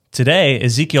Today,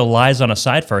 Ezekiel lies on a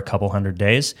side for a couple hundred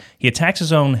days, he attacks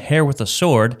his own hair with a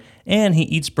sword, and he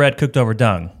eats bread cooked over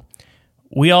dung.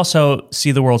 We also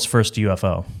see the world's first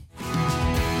UFO.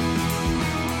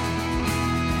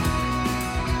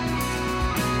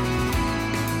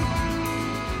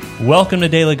 Welcome to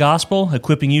Daily Gospel,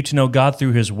 equipping you to know God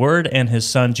through His Word and His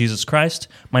Son, Jesus Christ.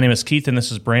 My name is Keith, and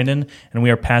this is Brandon, and we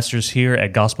are pastors here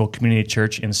at Gospel Community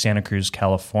Church in Santa Cruz,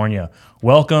 California.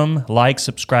 Welcome, like,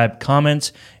 subscribe,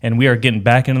 comment, and we are getting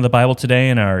back into the Bible today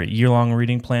in our year-long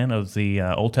reading plan of the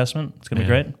Old Testament. It's going to be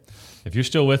great. If you're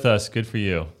still with us, good for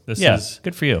you.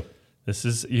 Good for you. This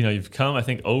is, you've come, I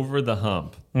think, over the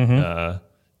hump. Mm-hmm.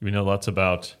 We know lots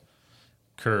about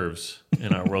curves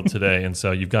in our world today, and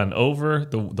so you've gotten over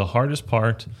the hardest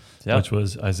part, which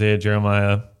was Isaiah,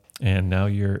 Jeremiah, and now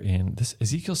you're in this.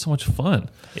 Ezekiel's so much fun.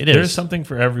 There's something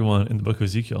for everyone in the book of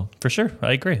Ezekiel. For sure,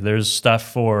 I agree. There's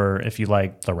stuff for if you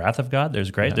like the wrath of God. There's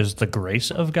great. Yeah. There's the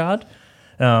grace of God.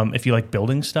 If you like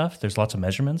building stuff, there's lots of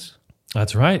measurements.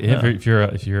 That's right. Yeah. If you're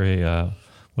a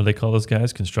what do they call those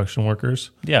guys? Construction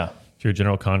workers. Yeah. If you're a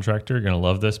general contractor, you're gonna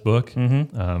love this book.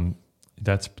 Mm-hmm.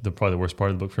 That's probably the worst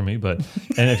part of the book for me. But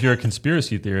and if you're a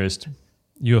conspiracy theorist,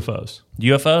 UFOs.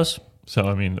 UFOs? So,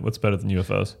 I mean, what's better than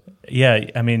UFOs? Yeah,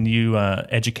 I mean, you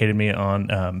educated me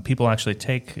on people actually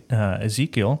take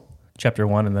Ezekiel chapter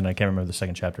 1, and then I can't remember the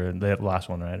second chapter, the last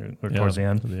one, right? Or towards the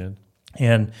end.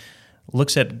 And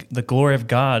looks at the glory of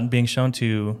God being shown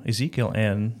to Ezekiel,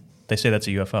 and they say that's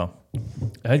a UFO.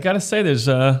 I got to say, there's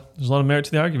a lot of merit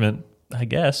to the argument. I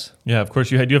guess. Yeah, of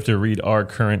course, you have to read our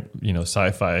current,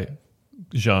 sci-fi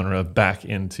genre back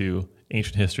into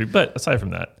ancient history, but aside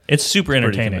from that, it's super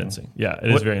entertaining. Convincing. Yeah, it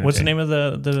is very entertaining. What's the name of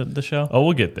the show? Oh,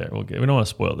 we'll get there. We don't want to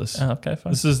spoil this. Oh, okay,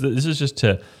 fine. This is just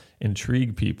to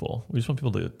intrigue people. We just want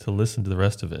people to listen to the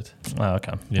rest of it. Oh,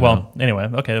 okay. Anyway,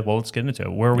 okay. Well, let's get into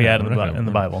it. Where are we at in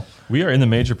the Bible? We are in the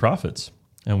major prophets,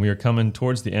 and we are coming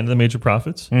towards the end of the major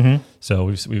prophets. Mm-hmm. So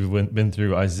we've been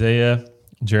through Isaiah,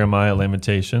 Jeremiah,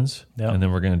 Lamentations, and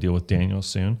then we're going to deal with Daniel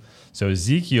soon. So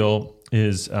Ezekiel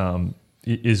is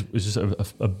just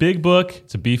a big book.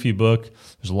 It's a beefy book.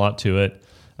 There's a lot to it.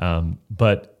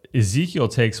 But Ezekiel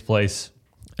takes place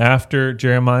after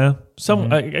Jeremiah.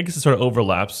 I guess it sort of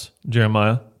overlaps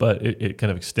Jeremiah, but it kind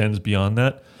of extends beyond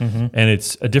that. Mm-hmm. And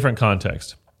it's a different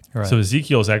context. Right. So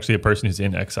Ezekiel is actually a person who's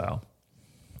in exile.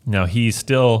 Now, he's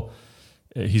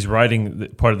writing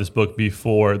part of this book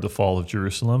before the fall of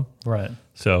Jerusalem. Right.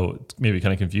 So it's maybe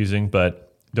kind of confusing,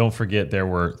 but don't forget there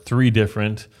were 3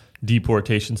 different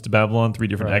deportations to Babylon, 3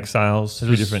 different exiles,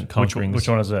 3 different conquerings. Which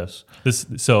one is this?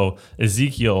 So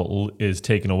Ezekiel is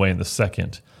taken away in the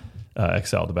second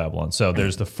exile to Babylon. So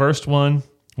there's the first one,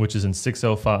 which is in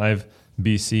 605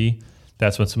 BC.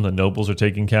 That's when some of the nobles are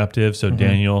taken captive. So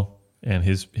Daniel and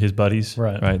his buddies,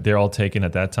 right? They're all taken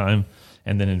at that time.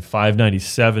 And then in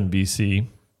 597 BC,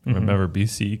 remember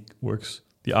BC works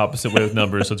the opposite way with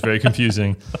numbers, so it's very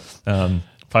confusing.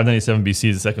 597 BC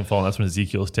is the second fall, and that's when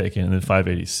Ezekiel is taken. And then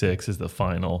 586 is the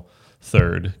final,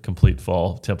 third complete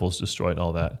fall. Temple's destroyed,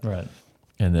 all that. Right.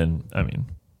 And then, I mean,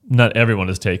 not everyone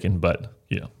is taken, but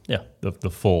the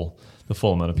full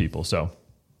amount of people. So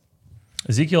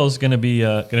Ezekiel is going to be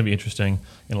interesting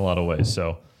in a lot of ways.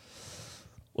 So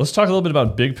let's talk a little bit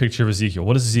about big picture of Ezekiel.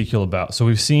 What is Ezekiel about? So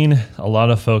we've seen a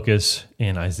lot of focus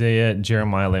in Isaiah,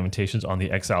 Jeremiah, Lamentations on the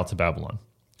exile to Babylon.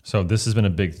 So this has been a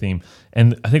big theme.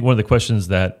 And I think one of the questions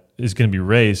that is going to be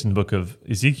raised in the book of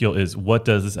Ezekiel is, what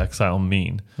does this exile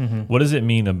mean? Mm-hmm. What does it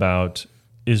mean about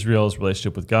Israel's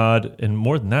relationship with God? And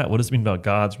more than that, what does it mean about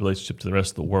God's relationship to the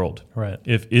rest of the world? Right.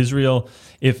 If Israel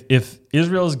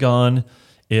is gone,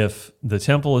 if the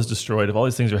temple is destroyed, if all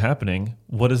these things are happening,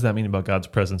 what does that mean about God's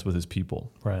presence with his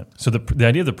people? Right. So the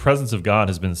idea of the presence of God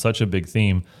has been such a big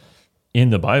theme in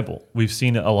the Bible. We've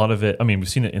seen a lot of it. I mean, we've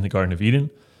seen it in the Garden of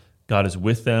Eden. God is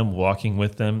with them, walking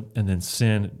with them, and then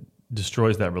sin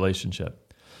destroys that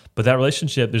relationship. But that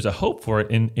relationship, there's a hope for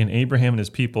it in Abraham and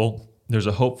his people. There's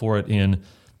a hope for it in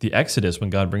the Exodus when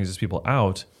God brings his people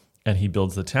out and he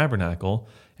builds the tabernacle,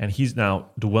 and he's now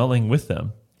dwelling with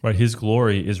them. Right, his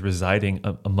glory is residing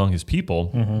among his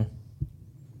people. Mm-hmm.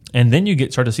 And then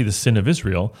you start to see the sin of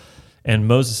Israel and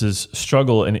Moses'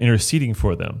 struggle and interceding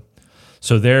for them.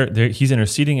 So he's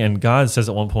interceding, and God says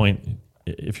at one point,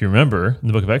 if you remember, in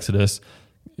the book of Exodus,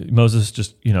 Moses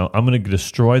just, I'm going to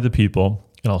destroy the people,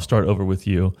 and I'll start over with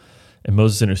you. And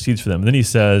Moses intercedes for them. And then he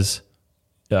says,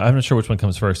 I'm not sure which one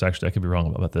comes first, actually. I could be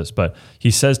wrong about this. But he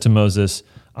says to Moses,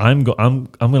 I'm going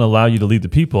to allow you to lead the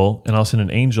people, and I'll send an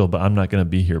angel, but I'm not going to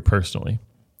be here personally.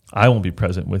 I won't be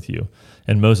present with you.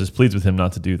 And Moses pleads with him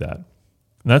not to do that. And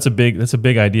that's a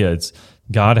big idea. It's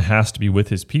God has to be with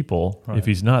his people. Right. If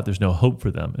he's not, there's no hope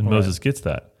for them. And Moses gets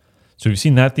that. So we've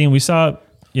seen that theme. We saw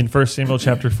in 1 Samuel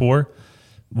chapter 4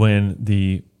 when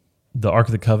the Ark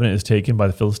of the Covenant is taken by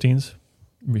the Philistines.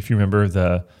 If you remember,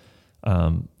 the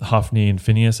Hophni and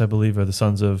Phinehas, I believe, are the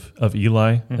sons of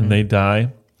Eli, and they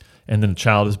die. And then a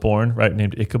child is born, right,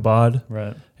 named Ichabod.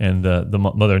 Right. And the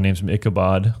mother names him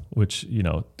Ichabod, which,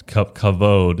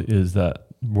 kavod is that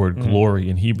word glory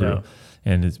in Hebrew. Yeah.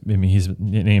 And his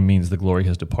name means the glory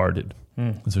has departed.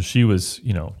 And so she was,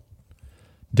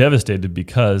 devastated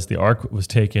because the ark was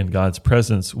taken, God's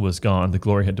presence was gone, the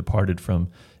glory had departed from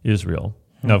Israel.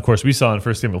 Now, of course, we saw in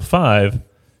 1 Samuel 5,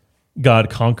 God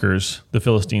conquers the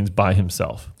Philistines by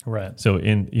himself. Right. So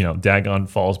Dagon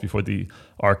falls before the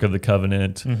Ark of the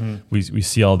Covenant. We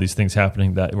see all these things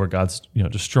happening where God's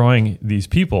destroying these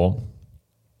people.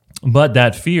 But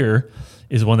that fear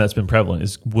is one that's been prevalent,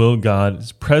 is will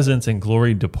God's presence and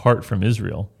glory depart from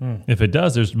Israel? If it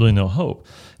does, there's really no hope.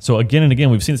 So again and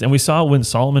again, we've seen this. And we saw when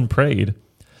Solomon prayed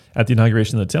at the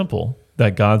inauguration of the temple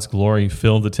that God's glory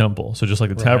filled the temple. So just like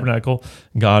the tabernacle,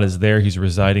 God is there, he's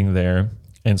residing there.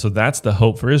 And so that's the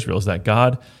hope for Israel, is that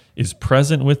God is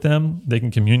present with them, they can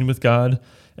commune with God,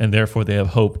 and therefore they have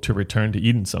hope to return to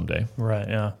Eden someday. Right,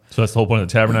 yeah. So that's the whole point of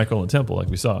the tabernacle and the temple, like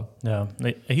we saw. Yeah.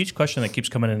 A huge question that keeps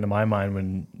coming into my mind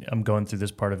when I'm going through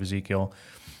this part of Ezekiel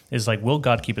is like, will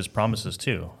God keep his promises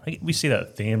too? We see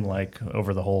that theme like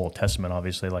over the whole Testament,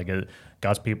 obviously, like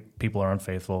God's people are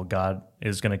unfaithful. God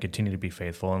is going to continue to be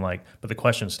faithful. And but the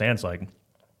question stands like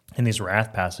in these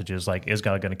wrath passages, like, is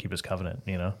God going to keep his covenant,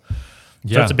 So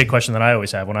that's a big question that I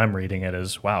always have when I'm reading it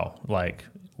is, wow, like,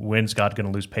 when's God going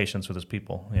to lose patience with his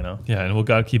people, Yeah, and will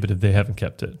God keep it if they haven't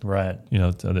kept it? Right.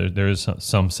 There is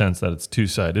some sense that it's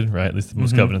two-sided, right? At least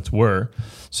most covenants were.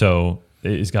 So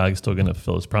is God still going to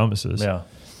fulfill his promises? Yeah.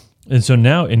 And so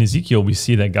now in Ezekiel, we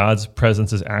see that God's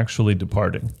presence is actually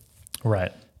departing.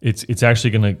 Right. It's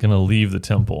actually going to leave the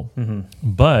temple.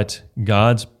 But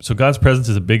God's presence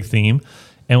is a big theme.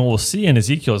 And what we'll see in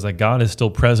Ezekiel is that God is still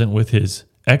present with his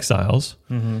exiles,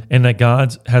 and that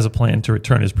God has a plan to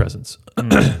return his presence.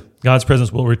 God's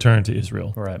presence will return to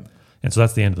Israel. Right. And so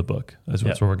that's the end of the book. That's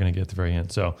where we're going to get at the very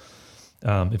end. So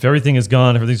if everything is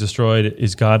gone, everything's destroyed,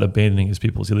 is God abandoning his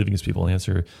people? Is he leaving his people? And the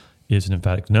answer is an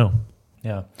emphatic no.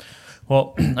 Yeah.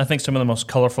 Well, I think some of the most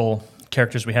colorful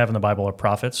characters we have in the Bible are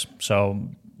prophets. So,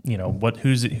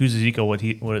 who's Ezekiel? What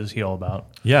is he all about?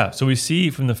 Yeah. So we see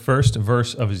from the first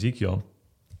verse of Ezekiel,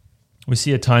 we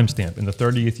see a timestamp in the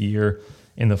 30th year,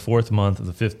 in the 4th month of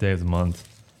the 5th day of the month.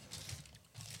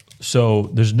 So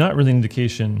there's not really an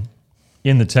indication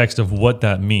in the text of what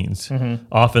that means.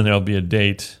 Often there'll be a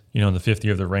date, in the 5th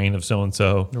year of the reign of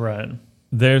so-and-so. Right.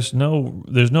 There's no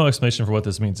explanation for what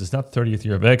this means. It's not the 30th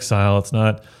year of exile. It's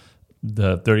not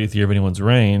the 30th year of anyone's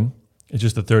reign. It's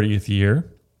just the 30th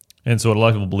year. And so what a lot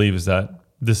of people believe is that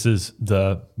this is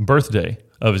the birthday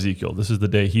of Ezekiel. This is the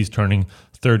day he's turning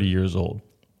 30 years old.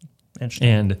 Interesting.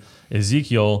 And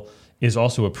Ezekiel is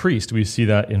also a priest. We see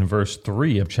that in verse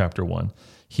 3 of chapter 1.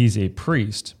 He's a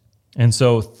priest. And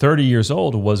so 30 years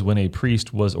old was when a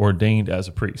priest was ordained as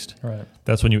a priest. Right.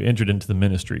 That's when you entered into the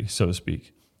ministry, so to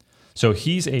speak. So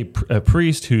he's a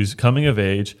priest who's coming of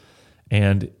age,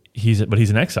 and he's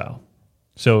in exile.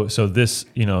 So this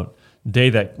day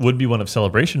that would be one of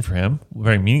celebration for him, a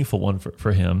very meaningful one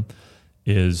for him,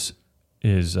 is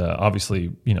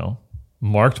obviously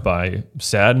marked by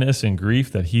sadness and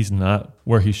grief that he's not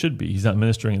where he should be. He's not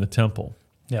ministering in the temple.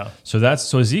 Yeah. So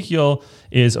Ezekiel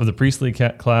is of the priestly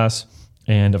class,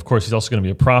 and of course he's also going to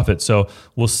be a prophet. So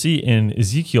we'll see in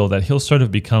Ezekiel that he'll sort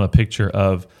of become a picture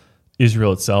of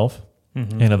Israel itself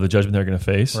and of the judgment they're going to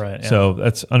face. Right. Yeah. So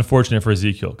that's unfortunate for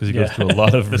Ezekiel because he goes through a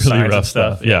lot of really rough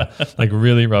stuff. Yeah, like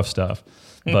really rough stuff.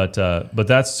 But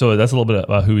that's a little bit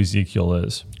about who Ezekiel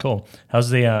is. Cool.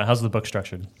 How's the book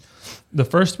structured? The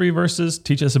first 3 verses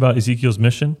teach us about Ezekiel's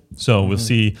mission. So we'll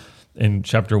see in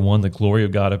chapter 1 the glory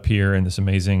of God appear in this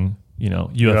amazing,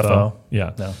 UFO.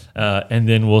 Yeah. No. And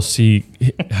then we'll see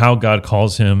how God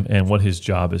calls him and what his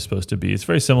job is supposed to be. It's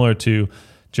very similar to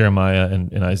Jeremiah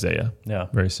and Isaiah. Yeah.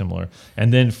 Very similar.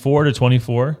 And then 4 to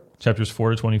 24, chapters 4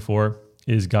 to 24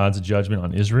 is God's judgment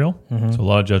on Israel. So a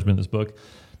lot of judgment in this book.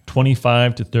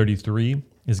 25 to 33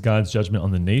 is God's judgment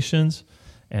on the nations.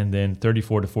 And then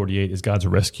 34 to 48 is God's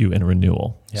rescue and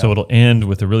renewal. Yeah. So it'll end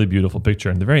with a really beautiful picture.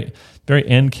 And the very, very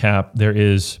end cap, there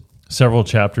is several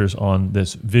chapters on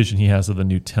this vision he has of the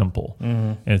new temple.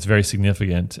 And it's very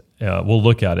significant. We'll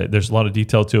look at it. There's a lot of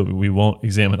detail to it. We won't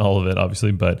examine all of it,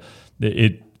 obviously, but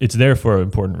it's there for an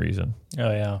important reason.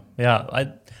 Oh, yeah.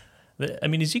 Yeah. I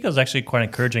mean, Ezekiel's actually quite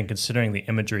encouraging considering the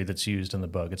imagery that's used in the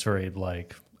book. It's very,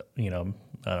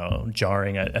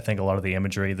 jarring. I think a lot of the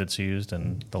imagery that's used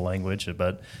and the language,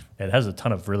 but it has a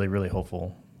ton of really, really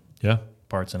hopeful Yeah.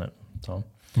 parts in it. So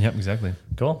Yep, exactly.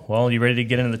 cool. Well, you ready to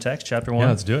get into the text, chapter 1? Yeah,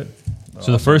 let's do it.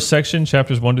 So the first section,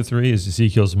 chapters 1 to 3, is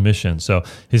Ezekiel's mission. So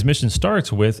his mission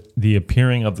starts with the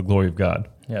appearing of the glory of God.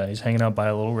 Yeah, he's hanging out by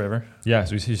a little river. Yeah,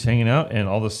 so he's hanging out, and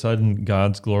all of a sudden,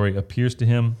 God's glory appears to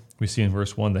him. We see in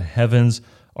verse 1, the heavens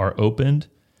are opened.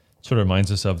 Sort of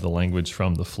reminds us of the language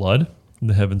from the flood.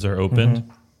 The heavens are opened,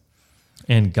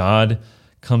 and God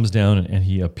comes down and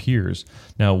he appears.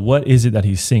 Now, what is it that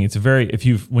he's seeing? It's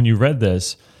when you read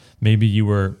this, maybe you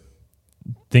were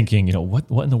thinking,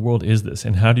 what in the world is this?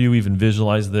 And how do you even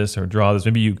visualize this or draw this?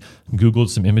 Maybe you Googled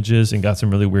some images and got some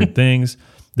really weird things.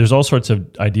 There's all sorts of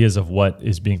ideas of what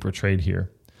is being portrayed here.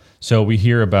 So we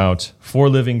hear about 4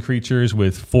 living creatures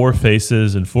with 4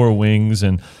 faces and 4 wings,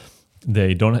 and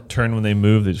they don't turn when they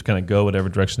move. They just kind of go whatever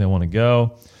direction they want to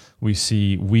go. We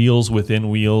see wheels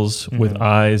within wheels with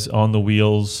eyes on the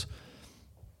wheels.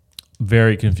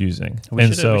 Very confusing. We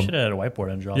should have had a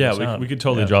whiteboard and draw this out. Yeah, we could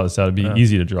totally draw this out. It'd be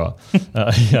easy to draw.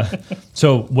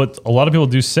 So what a lot of people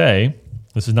do say,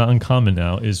 this is not uncommon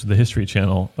now, is the History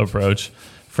Channel approach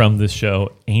from this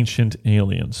show, Ancient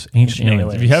Aliens. Ancient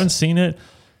Aliens. If you haven't seen it,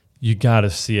 you got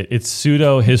to see it. It's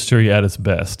pseudo-history at its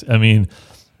best. I mean,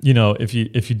 if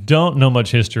you don't know much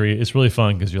history, it's really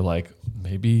fun because you're like,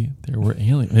 maybe there were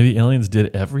aliens. Maybe aliens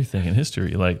did everything in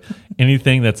history. Like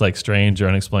anything that's like strange or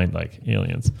unexplained, like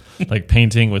aliens. Like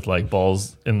painting with like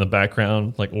balls in the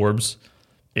background, like orbs,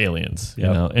 aliens.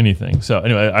 Anything. So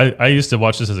anyway, I used to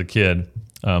watch this as a kid,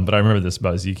 but I remember this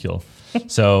about Ezekiel.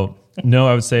 So no,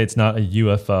 I would say it's not a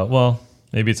UFO. Well,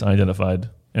 maybe it's unidentified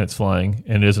and it's flying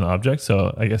and it is an object.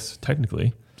 So I guess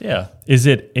technically, yeah. Is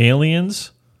it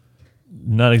aliens?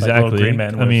 Not exactly. Like green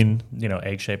men with,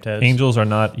 egg-shaped heads. Angels are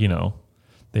not,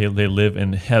 they live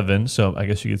in heaven, so I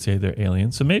guess you could say they're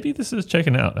aliens. So maybe this is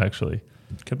checking out, actually.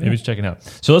 Could be. Maybe it's checking out.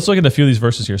 So let's look at a few of these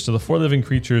verses here. So the 4 living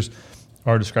creatures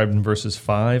are described in verses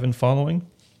 5 and following.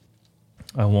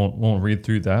 I won't read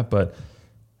through that, but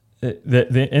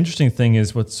the interesting thing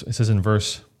is it says in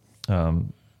verse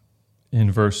 9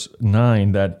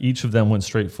 that each of them went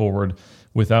straight forward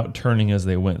without turning as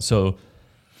they went. So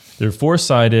they're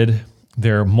 4-sided.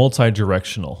 They're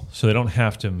multi-directional, so they don't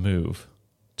have to move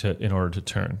in order to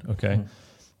turn, okay?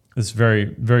 It's very,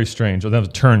 very strange. Or they have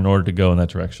to turn in order to go in that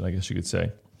direction, I guess you could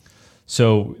say.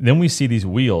 So then we see these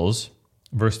wheels.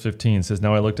 Verse 15 says,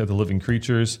 "Now I looked at the living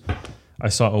creatures. I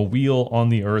saw a wheel on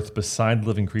the earth beside the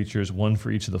living creatures, one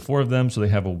for each of the 4 of them. So they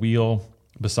have a wheel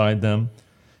beside them.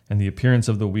 And the appearance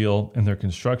of the wheel and their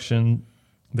construction,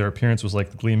 their appearance was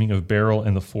like the gleaming of a barrel,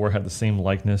 and the 4 had the same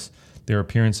likeness, their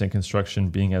appearance and construction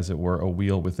being as it were a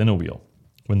wheel within a wheel.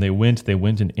 When they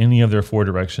went in any of their 4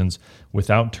 directions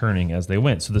without turning as they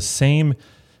went." So the same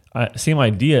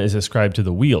idea is ascribed to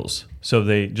the wheels. So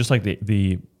they, just like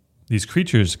these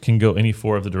creatures can go any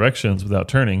 4 of the directions without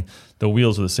turning, the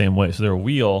wheels are the same way. So they're a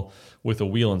wheel with a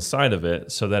wheel inside of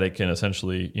it so that it can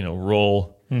essentially,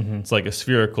 roll. It's like a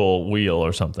spherical wheel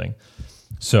or something.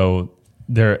 So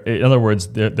in other words,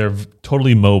 they're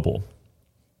totally mobile.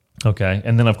 Okay,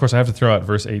 and then of course I have to throw out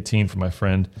verse 18 from my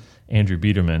friend Andrew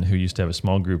Biederman, who used to have a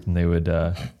small group, and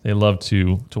they loved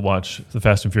to watch the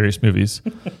Fast and Furious movies.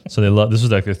 So this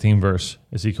was like their theme verse,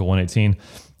 Ezekiel 1:18,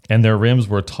 and their rims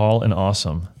were tall and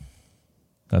awesome.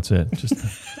 That's it.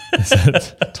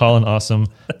 Just tall and awesome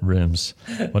rims,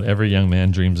 what every young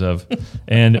man dreams of.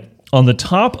 And on the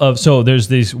top so there's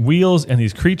these wheels and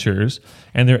these creatures,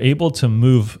 and they're able to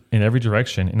move in every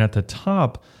direction. And at the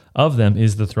top of them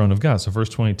is the throne of God. So verse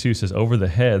 22 says, "Over the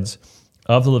heads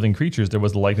of the living creatures there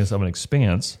was the likeness of an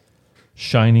expanse,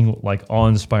 shining like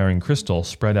awe-inspiring crystal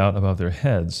spread out above their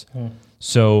heads."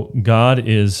 So God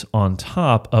is on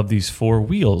top of these 4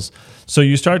 wheels. So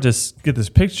you start to get this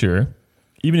picture,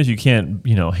 even if you can't,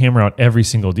 hammer out every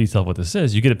single detail of what this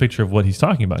is, you get a picture of what he's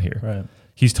talking about here. Right.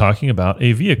 He's talking about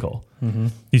a vehicle.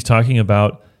 He's talking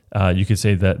about, you could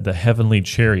say, that the heavenly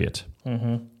chariot.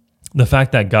 The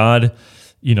fact that God,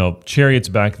 chariots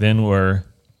back then were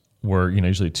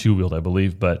usually 2-wheeled, I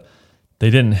believe, but they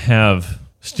didn't have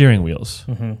steering wheels.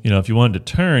 If you wanted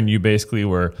to turn, you basically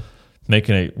were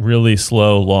making a really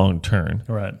slow, long turn.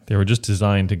 Right. They were just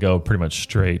designed to go pretty much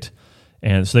straight,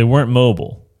 and so they weren't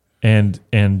mobile. And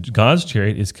God's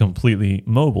chariot is completely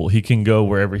mobile. He can go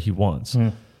wherever he wants.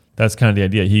 That's kind of the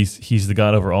idea. He's the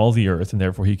God over all the earth, and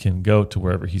therefore he can go to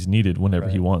wherever he's needed whenever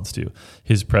he wants to.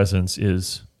 His presence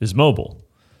is mobile,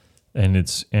 and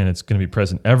it's going to be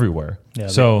present everywhere. Yeah,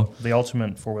 so the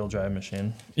ultimate 4-wheel drive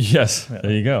machine. Yes, yeah.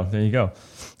 There you go.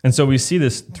 And so we see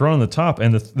this throne on the top,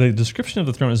 and the description of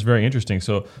the throne is very interesting.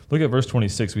 So look at verse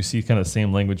 26. We see kind of the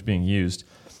same language being used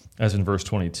as in verse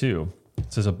 22.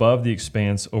 It says, "Above the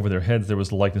expanse over their heads there was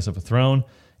the likeness of a throne,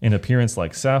 in appearance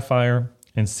like sapphire,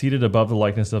 and seated above the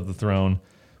likeness of the throne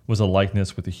was a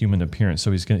likeness with a human appearance.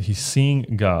 So he's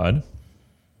seeing God.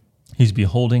 He's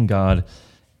beholding God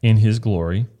in his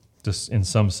glory, just in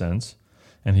some sense.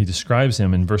 And he describes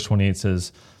him in verse 28,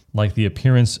 says, like the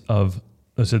appearance of,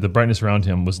 so the brightness around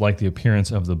him was like the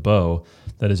appearance of the bow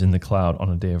that is in the cloud on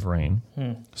a day of rain.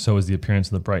 So is the appearance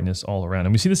of the brightness all around.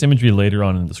 And we see this imagery later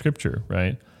on in the scripture,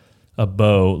 right? A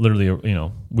bow, literally,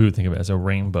 we would think of it as a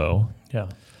rainbow. Yeah.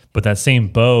 But that same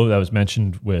bow that was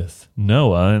mentioned with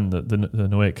Noah and the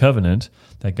Noahic covenant,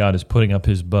 that God is putting up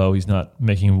his bow, he's not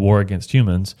making war against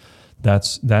humans,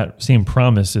 that same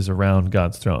promise is around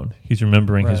God's throne. He's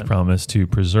remembering his promise to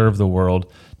preserve the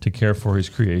world, to care for his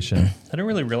creation. I didn't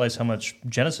really realize how much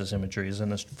Genesis imagery is in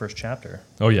this first chapter.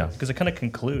 Oh, yeah. Because it kind of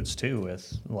concludes, too,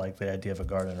 with like the idea of a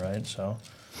garden, right? So.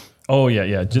 Oh,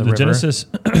 yeah.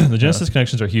 The Genesis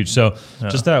connections are huge. So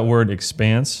just that word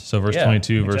expanse, so verse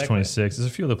 22, verse 26, there's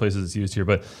a few other places it's used here,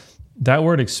 but that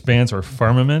word expanse or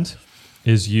firmament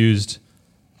is used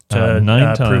to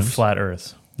 9 times. Prove flat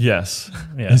earth. Yes.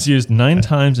 Yeah. It's used 9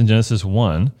 times in Genesis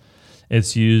 1.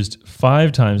 It's used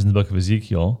 5 times in the book of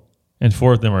Ezekiel, and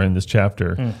 4 of them are in this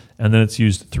chapter. And then it's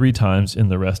used 3 times in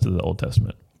the rest of the Old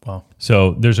Testament. Wow.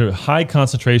 So there's a high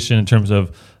concentration in terms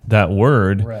of that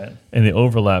word and the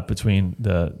overlap between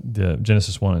the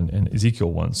Genesis 1 and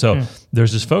Ezekiel 1. So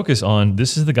there's this focus on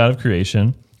this is the God of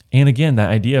creation. And again, that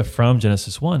idea from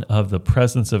Genesis 1 of the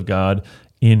presence of God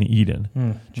in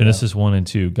Eden. Genesis 1 and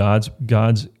 2,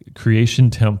 God's creation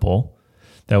temple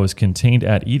that was contained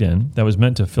at Eden, that was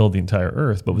meant to fill the entire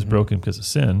earth, but was broken because of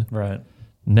sin. Right.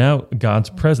 Now God's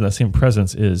presence, that same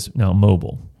presence is now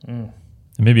mobile. And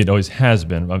maybe it always has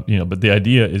been, but the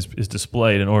idea is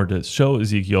displayed in order to show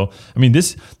Ezekiel. I mean,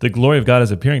 the glory of God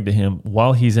is appearing to him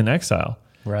while he's in exile.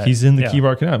 Right. He's in the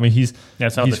Kibar Canal. I mean, he's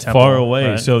far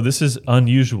away. Right. So this is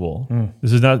unusual.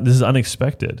 This is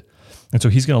unexpected. And so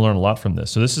he's going to learn a lot from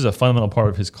this. So this is a fundamental part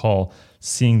of his call,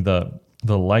 seeing the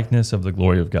likeness of the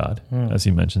glory of God, as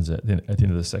he mentions it at the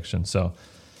end of this section. So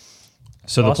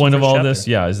awesome. The point of all this,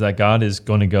 is that God is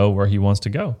going to go where he wants to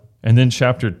go. And then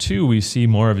chapter 2, we see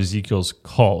more of Ezekiel's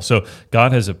call. So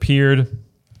God has appeared.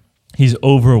 He's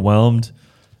overwhelmed.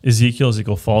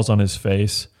 Ezekiel falls on his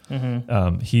face.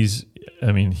 He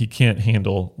can't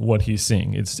handle what he's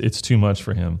seeing. It's too much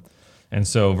for him. And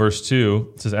so verse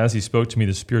 2 says, as he spoke to me,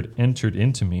 the Spirit entered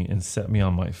into me and set me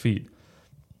on my feet.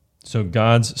 So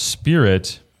God's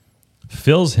Spirit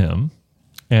fills him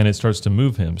and it starts to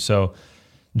move him. So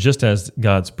just as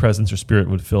God's presence or Spirit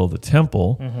would fill the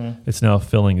temple, it's now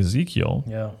filling Ezekiel.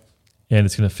 Yeah. And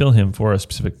it's going to fill him for a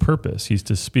specific purpose. He's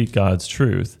to speak God's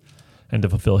truth and to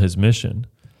fulfill his mission.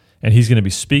 And he's going to be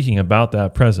speaking about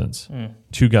that presence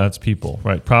to God's people,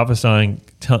 right? Prophesying,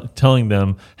 telling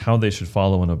them how they should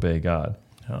follow and obey God.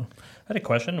 Oh. I had a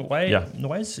question. Why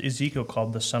is Ezekiel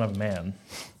called the Son of Man?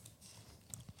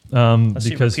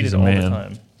 Because he's a man. All the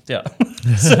time. Yeah.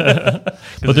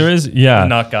 But there is,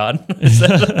 not God.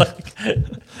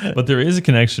 But there is a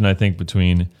connection, I think,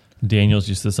 between Daniel's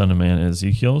use of the Son of Man and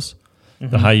Ezekiel's.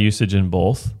 The high usage in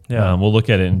both. Yeah. We'll look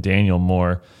at it in Daniel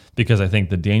more, because I think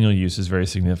the Daniel use is very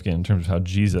significant in terms of how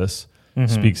Jesus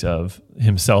speaks of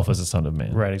himself as a Son of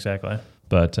Man. Right, exactly.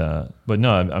 But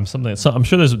no, I'm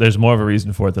sure there's more of a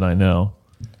reason for it than I know.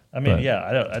 I mean,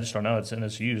 I just don't know.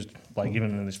 It's used like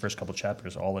even in these first couple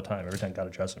chapters all the time. Every time God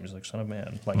addresses him, he's like, Son of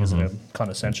Man. Like, is it a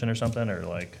condescension or something? Or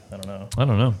like, I don't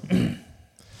know.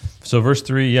 So verse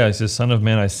 3, he says, Son of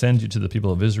Man, I send you to the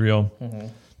people of Israel,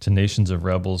 to nations of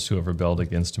rebels who have rebelled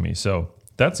against me. So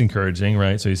that's encouraging,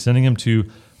 right? So he's sending him to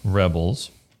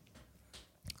rebels.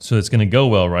 So it's going to go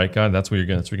well, right, God? That's what you're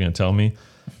going to tell me.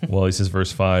 Well, he says,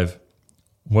 verse 5,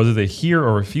 whether they hear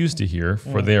or refuse to hear,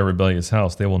 for they are a rebellious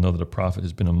house, they will know that a prophet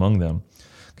has been among them.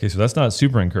 Okay, so that's not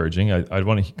super encouraging. I'd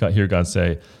want to hear God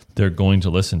say, they're going to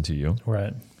listen to you.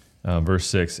 Right. Verse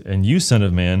 6, and you, Son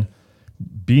of Man,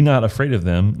 be not afraid of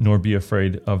them, nor be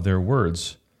afraid of their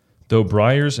words. Though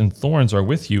briars and thorns are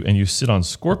with you, and you sit on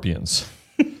scorpions.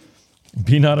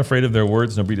 Be not afraid of their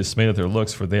words, nor be dismayed at their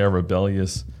looks, for they are a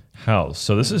rebellious house.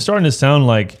 So this is starting to sound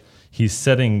like he's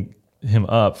setting him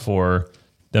up for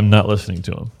them not listening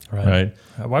to him, right?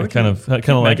 Why would kind of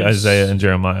like Isaiah and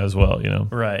Jeremiah as well,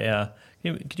 Right, yeah.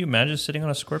 Could you imagine sitting on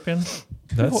a scorpion?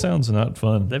 That sounds not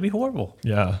fun. That'd be horrible.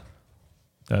 Yeah,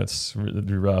 that'd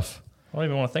be rough. I don't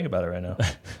even want to think about it right now.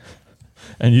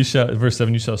 And you shall, verse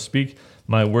 7, you shall speak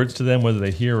my words to them, whether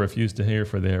they hear or refuse to hear,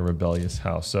 for they are a rebellious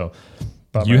house. So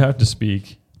you have to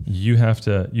speak, you have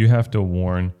to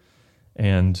warn,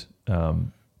 and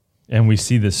we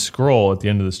see this scroll at the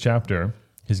end of this chapter.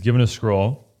 He's given a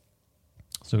scroll.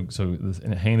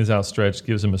 And a hand is outstretched,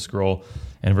 gives him a scroll.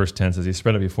 And verse 10 says, he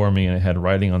spread it before me, and it had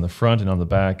writing on the front and on the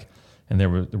back, and there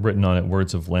were written on it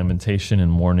words of lamentation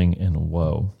and mourning and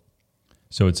woe.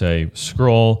 So it's a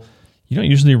scroll. You don't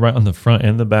usually write on the front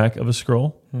and the back of a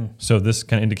scroll. So this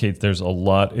kind of indicates there's a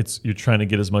lot. You're trying to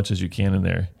get as much as you can in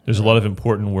there. There's a lot of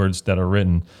important words that are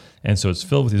written. And so it's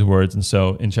filled with these words. And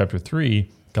so in chapter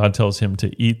 3, God tells him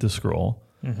to eat the scroll.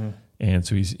 Mm-hmm. And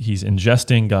so he's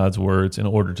ingesting God's words in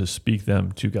order to speak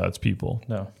them to God's people.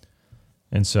 No.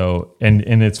 And so, and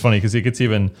it's funny because it gets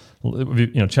even,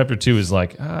 chapter 2 is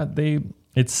like,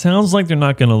 it sounds like they're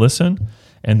not going to listen.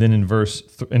 And then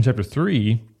in chapter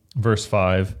 3, verse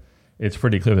 5, it's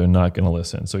pretty clear they're not going to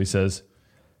listen. So he says,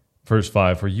 verse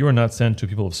 5, for you are not sent to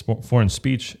people of foreign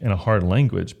speech and a hard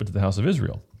language, but to the house of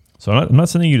Israel. So I'm not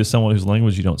sending you to someone whose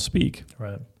language you don't speak.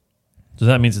 Right. So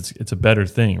that means it's a better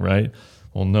thing, right?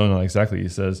 Well, no, not exactly. He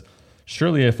says,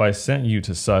 surely if I sent you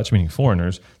to such, meaning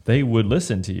foreigners, they would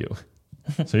listen to you.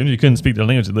 So even if you couldn't speak their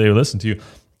language, they would listen to you.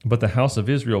 But the house of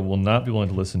Israel will not be willing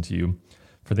to listen to you,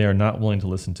 for they are not willing to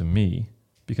listen to me,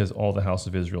 because all the house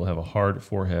of Israel have a hard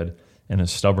forehead and a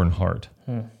stubborn heart.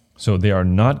 So they are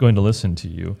not going to listen to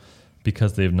you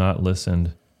because they've not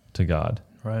listened to God.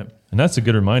 Right. And that's a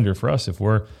good reminder for us. If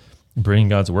we're bringing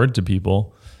God's word to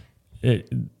people,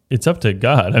 it's up to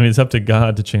God. I mean, it's up to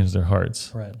God to change their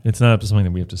hearts. Right. It's not up to something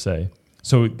that we have to say.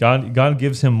 So God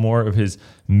gives him more of his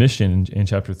mission in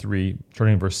chapter 3,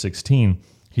 starting in verse 16.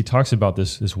 He talks about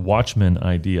this watchman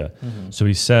idea. Mm-hmm. So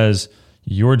he says,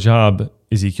 your job,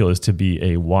 Ezekiel, is to be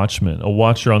a watchman, a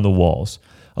watcher on the walls,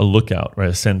 a lookout, right,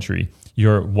 a sentry.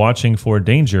 You're watching for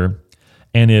danger,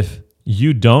 and if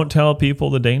you don't tell people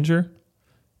the danger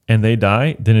and they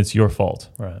die, then it's your fault.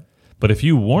 Right. But if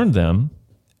you warn them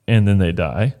and then they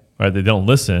die, right, they don't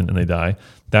listen and they die,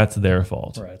 that's their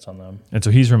fault. Right, it's on them. And so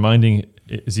he's reminding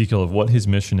Ezekiel of what his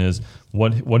mission is,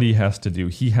 what he has to do.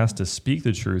 He has to speak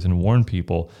the truth and warn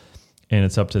people, and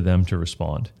it's up to them to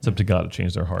respond. It's up to God to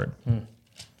change their heart.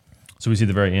 So we see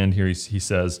the very end here, he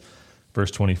says,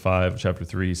 verse 25, chapter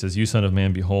 3, he says, you son of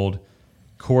man, behold,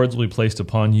 cords will be placed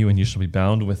upon you, and you shall be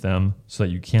bound with them, so that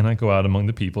you cannot go out among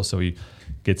the people. So he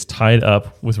gets tied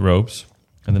up with ropes.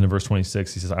 And then in verse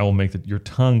 26, he says, I will make your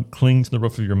tongue cling to the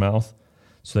roof of your mouth,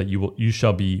 so that you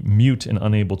shall be mute and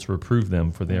unable to reprove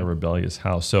them, for they are a rebellious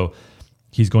house. So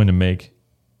he's going to make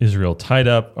Ezekiel tied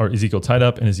up,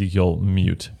 and Ezekiel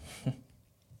mute.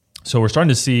 So we're starting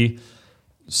to see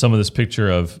some of this picture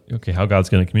of, okay, how God's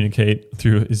going to communicate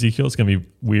through Ezekiel. It's going to be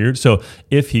weird. So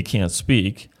if he can't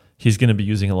speak, he's going to be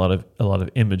using a lot of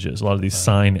images, a lot of these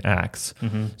sign acts.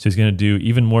 Mm-hmm. So he's going to do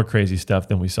even more crazy stuff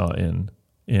than we saw in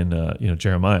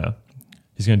Jeremiah.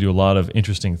 He's going to do a lot of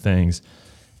interesting things.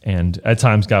 And at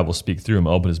times, God will speak through him,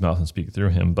 open his mouth and speak through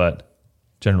him. But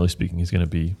generally speaking, he's going to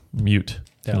be mute.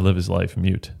 He's going to live his life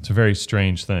mute. It's a very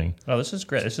strange thing. Oh, this is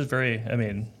great. This is very,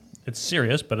 it's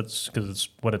serious, but it's because it's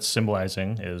what it's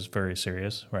symbolizing is very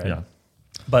serious, right? Yeah.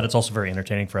 But it's also very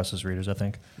entertaining for us as readers, I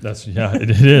think. It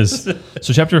is.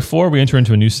 So chapter 4, we enter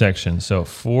into a new section. So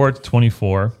 4 to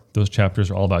 24, those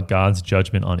chapters are all about God's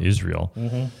judgment on Israel.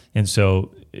 Mm-hmm. And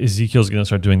so Ezekiel's going to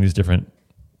start doing these different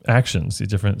actions, these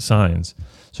different signs.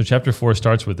 So chapter 4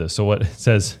 starts with this. So what it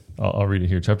says, I'll read it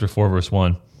here. Chapter 4, verse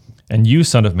 1. And you,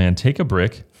 son of man, take a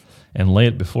brick and lay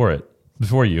it before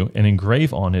you, and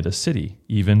engrave on it a city,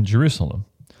 even Jerusalem.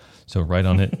 So write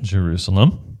on it,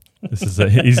 Jerusalem. This is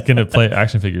he's going to play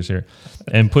action figures here,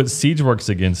 and put siege works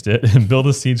against it and build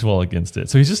a siege wall against it.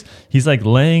 So he's like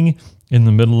laying in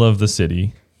the middle of the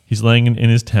city. He's laying in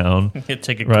his town.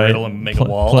 Take a griddle and make a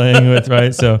wall. Playing with,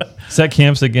 right? So set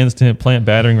camps against it, plant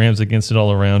battering rams against it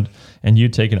all around, and you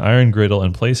take an iron griddle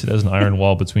and place it as an iron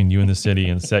wall between you and the city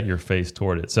and set your face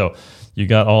toward it. So you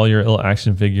got all your little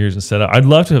action figures and set up. I'd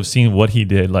love to have seen what he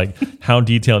did, like how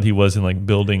detailed he was in like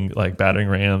building like battering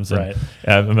rams. And,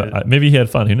 right. Maybe he had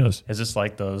fun. Who knows? Is this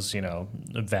like those,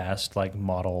 vast like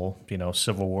model,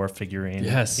 Civil War figurine,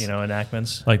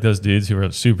 enactments? Like those dudes who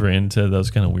are super into those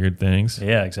kind of weird things.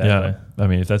 Yeah, exactly. Yeah. I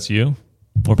mean, if that's you,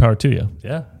 more power to you.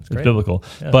 Yeah, it's biblical.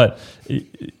 Yeah. But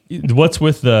what's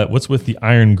with the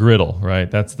iron griddle,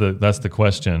 right? That's the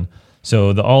question.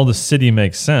 So all the city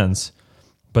makes sense.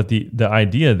 But the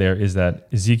idea there is that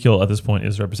Ezekiel at this point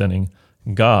is representing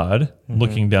God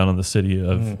looking down on the city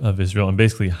of Israel and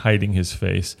basically hiding his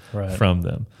face from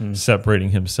them,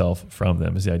 separating himself from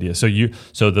them is the idea. So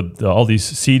all these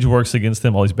siege works against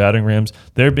them, all these battering rams,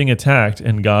 they're being attacked,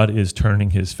 and God is turning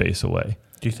his face away.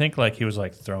 Do you think like he was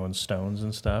like throwing stones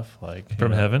and stuff like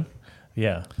from heaven?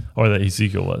 Yeah. Or that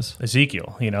Ezekiel was.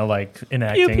 Ezekiel, like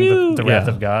enacting the wrath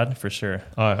of God for sure.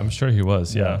 I'm sure he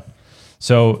was, yeah.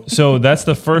 So that's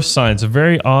the first sign. It's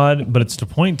very odd, but it's to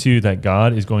point to that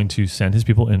God is going to send his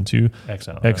people into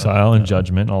exile and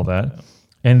judgment, all that.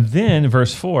 And then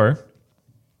verse 4,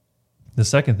 the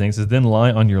second thing says, then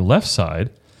lie on your left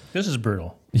side. This is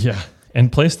brutal. Yeah.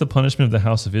 And place the punishment of the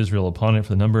house of Israel upon it for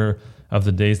the number of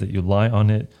the days that you lie on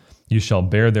it. You shall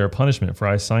bear their punishment, for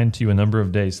I assign to you a number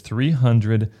of days,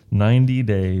 390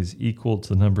 days, equal to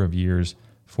the number of years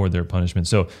for their punishment.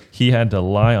 So he had to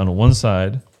lie on one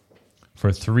side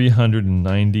for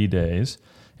 390 days.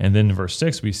 And then in verse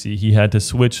 6, we see he had to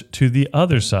switch to the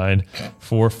other side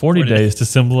for 40 days to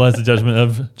symbolize the judgment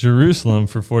of Jerusalem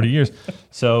for 40 years.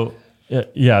 So,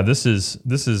 yeah, this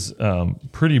is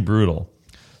pretty brutal.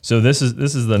 So this is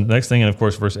the next thing. And of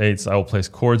course, verse 8 says, I will place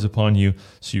cords upon you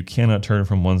so you cannot turn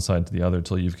from one side to the other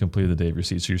until you've completed the day of your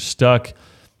seat. So you're stuck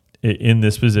in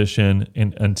this position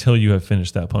until you have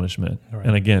finished that punishment. Right.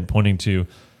 And again, pointing to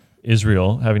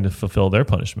Israel having to fulfill their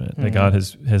punishment, that God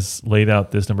has laid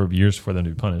out this number of years for them to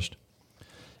be punished.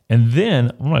 And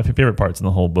then one of my favorite parts in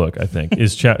the whole book, I think,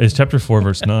 is chapter 4,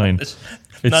 verse 9.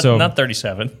 It's not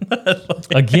 37.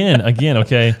 again,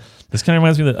 okay. This kind of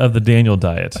reminds me of the Daniel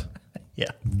diet. Yeah.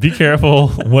 Be careful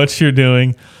what you're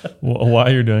doing, why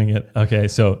you're doing it. Okay,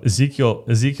 so Ezekiel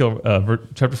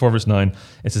chapter 4, verse 9,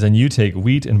 it says, and you take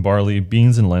wheat and barley,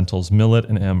 beans and lentils, millet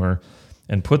and emmer,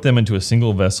 and put them into a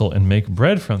single vessel and make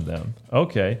bread from them.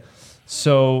 Okay,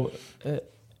 so,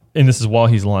 and this is while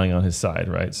he's lying on his side,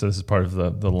 right? So this is part of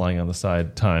the lying on the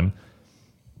side time.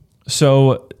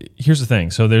 So here's the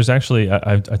thing. So there's actually,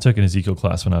 I took an Ezekiel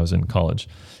class when I was in college,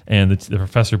 and the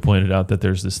professor pointed out that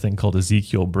there's this thing called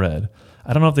Ezekiel bread.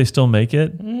 I don't know if they still make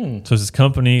it. So it's this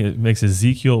company, it makes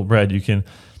Ezekiel bread. You can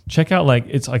check out,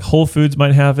 it's like Whole Foods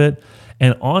might have it,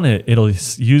 and on it, it'll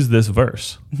use this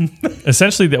verse.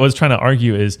 Essentially, what it's trying to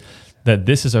argue is that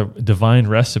this is a divine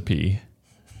recipe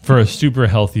for a super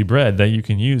healthy bread that you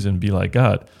can use and be like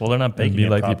God. Well, they're not baking be it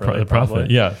like properly, the prophet.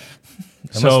 probably. Yeah.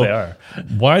 Unless they are.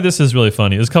 Why this is really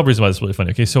funny, there's a couple reasons why this is really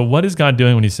funny. Okay, so what is God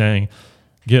doing when he's saying,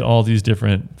 get all these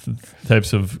different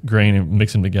types of grain and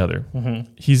mix them together?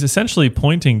 He's essentially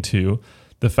pointing to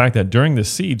the fact that during the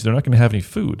siege, they're not going to have any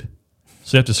food.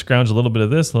 So you have to scrounge a little bit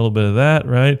of this, a little bit of that,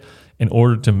 right, in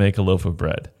order to make a loaf of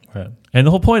bread. Right. And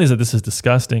the whole point is that this is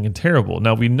disgusting and terrible.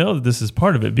 Now, we know that this is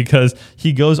part of it because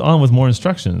he goes on with more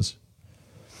instructions.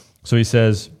 So he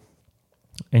says,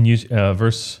 and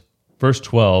verse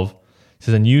 12, he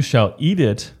says, and you shall eat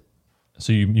it.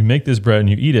 So you make this bread and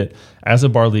you eat it as a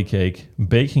barley cake,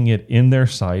 baking it in their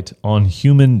sight on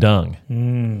human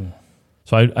dung.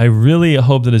 So I really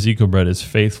hope that Ezekiel bread is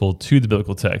faithful to the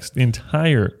biblical text, the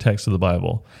entire text of the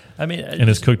Bible. I mean, and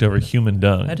is cooked over human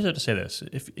dung. I just have to say this: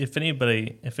 if any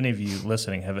of you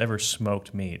listening have ever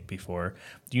smoked meat before,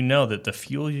 you know that the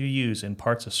fuel you use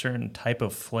imparts a certain type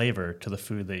of flavor to the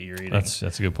food that you're eating. That's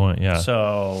a good point. Yeah.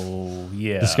 So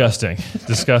yeah, disgusting,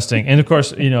 and of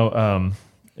course,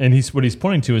 and what he's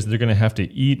pointing to is they're going to have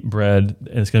to eat bread,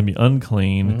 and it's going to be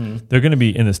unclean. They're going to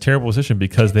be in this terrible position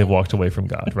because they've walked away from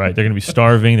God, right? They're going to be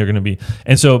starving. They're going to be,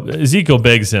 and so Ezekiel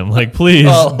begs him, please,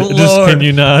 can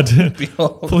you not,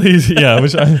 please, yeah.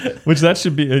 Which that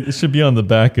should be, it should be on the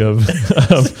back of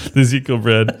the Ezekiel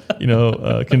bread,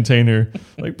 container.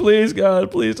 Please,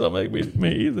 God, please don't make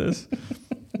me eat this.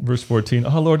 Verse 14.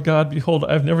 Oh Lord God, behold,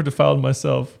 I've never defiled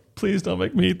myself. Please don't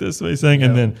make me eat this. What he's saying,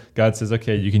 and then God says,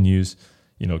 okay, you can use.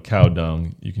 Cow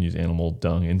dung, you can use animal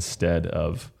dung instead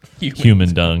of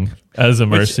human dung as a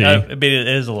mercy. It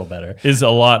is a little better. Is a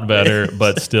lot better,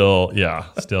 but still.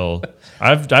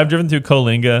 I've driven through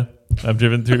Coalinga. I've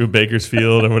driven through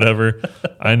Bakersfield or whatever.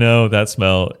 I know that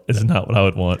smell is not what I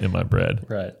would want in my bread.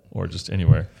 Right. Or just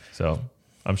anywhere. So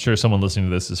I'm sure someone listening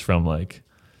to this is from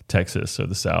Texas or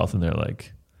the South, and they're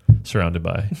surrounded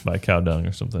by cow dung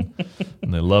or something.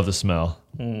 And they love the smell.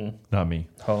 Not me.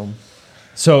 Home.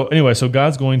 So anyway,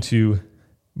 God's going to,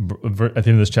 at the end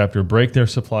of this chapter, break their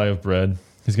supply of bread.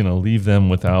 He's going to leave them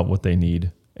without what they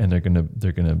need, and they're going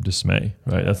to dismay.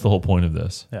 Right? That's the whole point of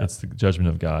this. Yeah. That's the judgment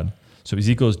of God. So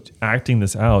Ezekiel's acting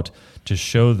this out to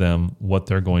show them what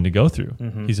they're going to go through.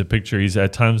 He's a picture. He's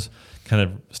at times kind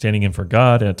of standing in for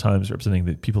God, and at times representing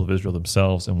the people of Israel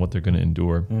themselves and what they're going to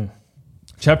endure.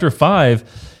 Chapter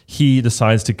 5, he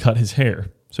decides to cut his hair.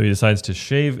 So he decides to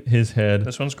shave his head.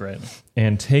 This one's great.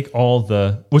 And take all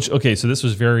so this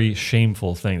was a very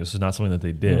shameful thing. This was not something that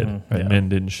they did. Right? Yeah. Men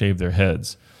didn't shave their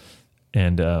heads.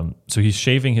 And so he's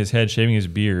shaving his head, shaving his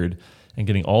beard, and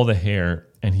getting all the hair,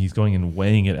 and he's going and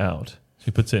weighing it out. So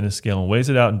he puts it in a scale and weighs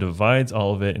it out and divides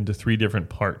all of it into 3 different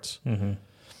parts. And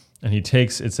he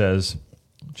takes, it says,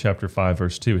 chapter 5,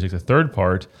 verse 2, he takes a third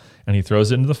part, and he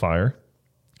throws it into the fire.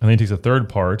 And then he takes a third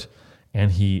part,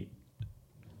 and he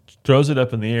throws it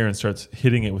up in the air and starts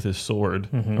hitting it with his sword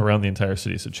around the entire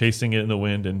city. So chasing it in the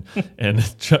wind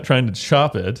and trying to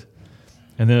chop it.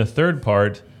 And then a third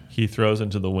part he throws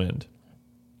into the wind.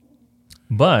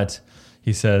 But,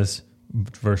 he says,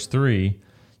 verse 3,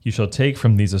 you shall take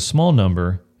from these a small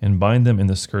number and bind them in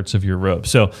the skirts of your robe.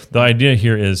 So the idea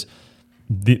here is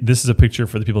this is a picture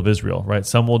for the people of Israel, right?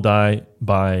 Some will die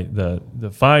by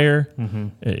the fire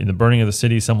in the burning of the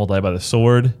city. Some will die by the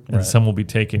sword, and some will be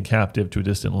taken captive to a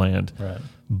distant land. Right.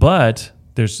 But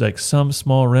there's like some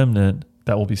small remnant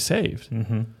that will be saved.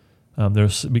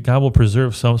 God will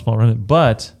preserve some small remnant.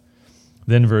 But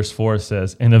then verse 4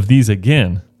 says, and of these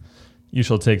again, you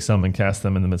shall take some and cast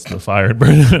them in the midst of the fire and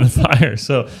burn them in the fire.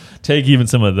 So take even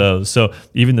some of those. So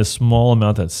even the small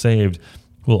amount that's saved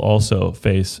will also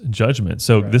face judgment.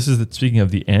 So this is speaking of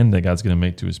the end that God's going to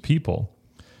make to his people.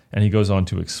 And he goes on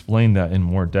to explain that in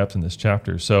more depth in this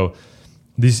chapter. So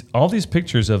all these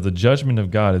pictures of the judgment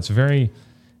of God, it's very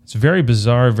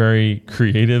bizarre, very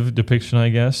creative depiction, I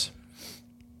guess.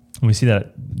 And we see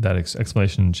that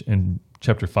explanation in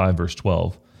chapter 5, verse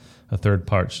 12. A third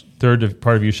part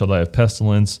of you shall die of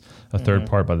pestilence, a third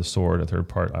part by the sword, a third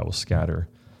part I will scatter.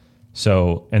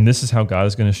 So, and this is how God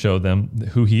is going to show them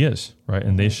who he is, right?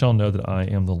 And they shall know that I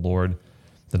am the Lord,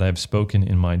 that I have spoken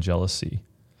in my jealousy.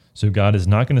 So God is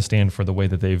not going to stand for the way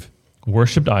that they've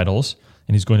worshipped idols,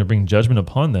 and he's going to bring judgment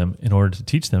upon them in order to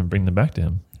teach them and bring them back to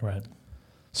him. Right.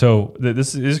 So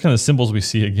this is kind of symbols we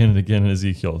see again and again in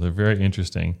Ezekiel. They're very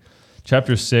interesting.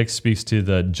 Chapter 6 speaks to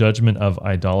the judgment of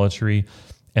idolatry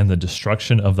and the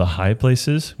destruction of the high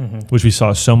places, which we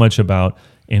saw so much about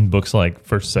in books like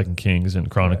 1st, 2nd Kings and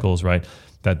Chronicles, right?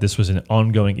 That this was an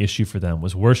ongoing issue for them,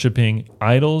 was worshiping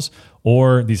idols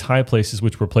or these high places,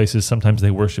 which were places sometimes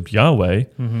they worshiped Yahweh,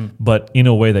 but in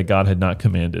a way that God had not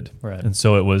commanded. Right. And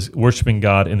so it was worshiping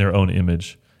God in their own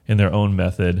image, in their own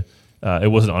method.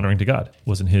 It wasn't honoring to God. It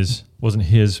wasn't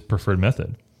his preferred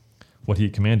method, what he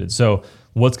commanded. So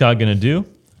what's God going to do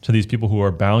to these people who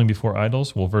are bowing before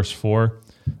idols? Well, verse 4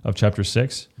 of chapter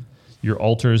 6, your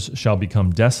altars shall become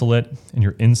desolate, and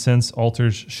your incense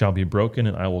altars shall be broken,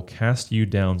 and I will cast you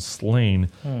down slain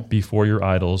before your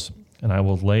idols, and I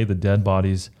will lay the dead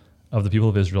bodies of the people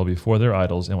of Israel before their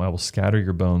idols, and I will scatter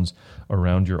your bones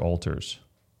around your altars.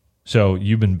 So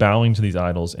you've been bowing to these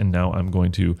idols, and now I'm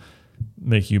going to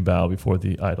make you bow before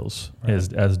the idols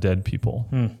as dead people.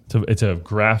 So it's a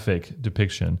graphic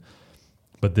depiction,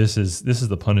 but this is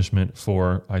the punishment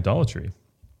for idolatry.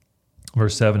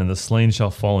 Verse 7, and the slain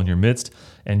shall fall in your midst,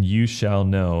 and you shall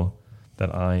know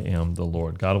that I am the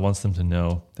Lord. God wants them to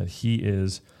know that he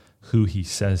is who he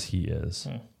says he is.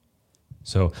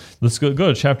 So let's go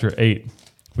to chapter 8.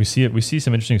 We see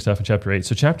some interesting stuff in chapter 8.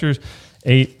 So chapters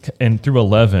 8 and through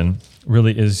 11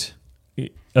 really is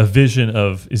a vision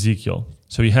of Ezekiel.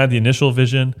 So he had the initial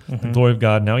vision, the glory of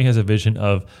God. Now he has a vision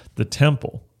of the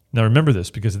temple. Now remember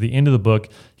this, because at the end of the book,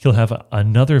 he'll have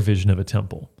another vision of a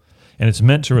temple. And it's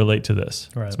meant to relate to this.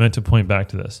 Right. It's meant to point back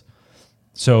to this.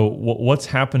 So what's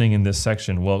happening in this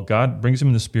section? Well, God brings him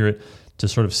in the Spirit to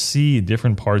sort of see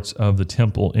different parts of the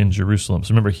temple in Jerusalem.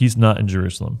 So remember, he's not in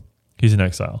Jerusalem. He's in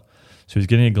exile. So he's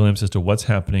getting a glimpse as to what's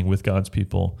happening with God's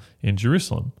people in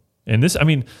Jerusalem. And this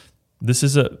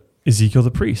is Ezekiel the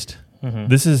priest.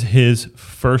 This is his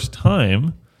first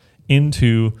time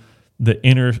into the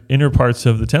inner parts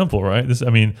of the temple, right?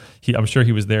 I'm sure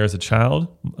he was there as a child,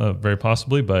 very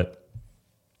possibly, but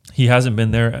he hasn't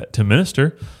been there to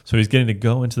minister, so he's getting to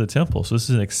go into the temple. So this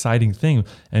is an exciting thing,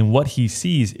 and what he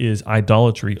sees is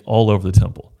idolatry all over the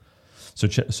temple. So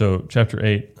chapter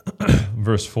 8,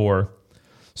 verse 4,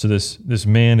 so this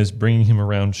man is bringing him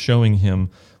around, showing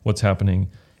him what's happening,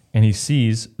 and he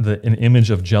sees an image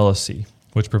of jealousy,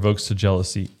 which provokes to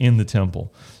jealousy in the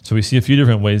temple. So we see a few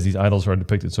different ways these idols are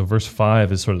depicted. So verse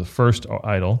 5 is sort of the first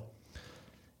idol.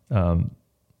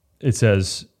 It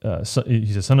says,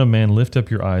 he says, Son of man, lift up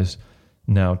your eyes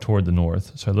now toward the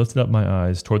north. So I lifted up my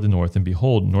eyes toward the north, and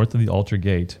behold, north of the altar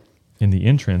gate in the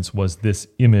entrance was this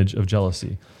image of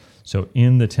jealousy. So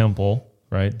in the temple,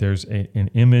 right, there's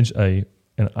an image, an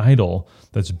idol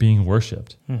that's being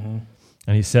worshipped.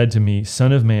 And he said to me,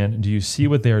 Son of man, do you see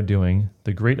what they are doing,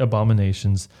 the great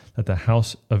abominations that the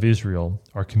house of Israel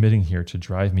are committing here to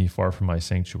drive me far from my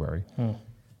sanctuary?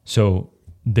 So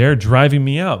they're driving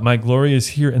me out. My glory is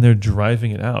here, and they're driving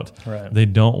it out. Right. They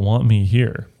don't want me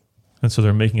here. And so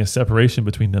they're making a separation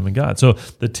between them and God. So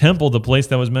the temple, the place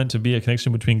that was meant to be a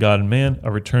connection between God and man,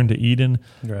 a return to Eden,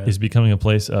 is becoming a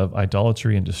place of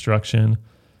idolatry and destruction.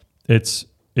 It's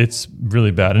really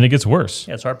bad, and it gets worse.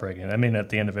 Yeah, it's heartbreaking. I mean, at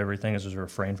the end of everything is a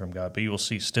refrain from God, but you will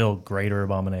see still greater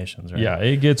abominations, right? Yeah,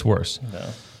 it gets worse. No.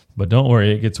 But don't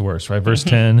worry, it gets worse, right? Verse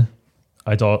 10,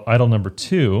 idol number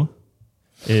 2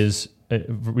 is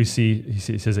he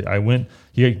says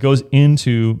he goes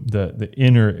into the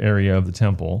inner area of the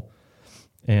temple,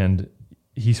 and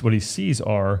what he sees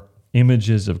are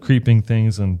images of creeping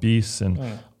things and beasts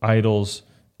and idols,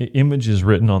 images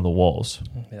written on the walls,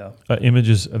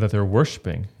 images that they're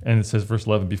worshiping. And it says, verse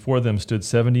 11, before them stood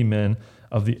 70 men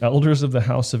of the elders of the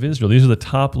house of Israel. These are the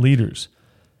top leaders.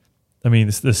 I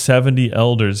mean, the 70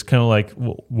 elders, kind of like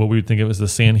what we would think of as the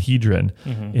Sanhedrin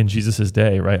in Jesus'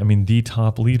 day, right? I mean, the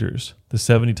top leaders, the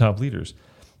 70 top leaders.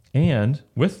 And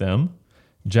with them,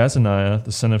 Jazaniah,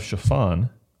 the son of Shaphan.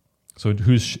 So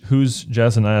who's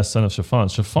Jazaniah, son of Shaphan?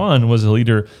 Shaphan was a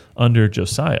leader under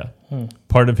Josiah,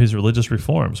 part of his religious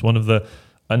reforms,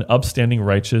 an upstanding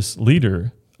righteous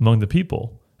leader among the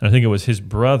people. And I think it was his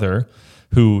brother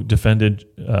who defended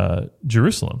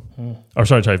Jerusalem.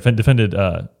 Defended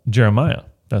Jeremiah.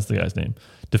 That's the guy's name.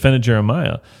 Defended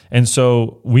Jeremiah. And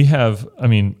so we have,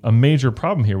 a major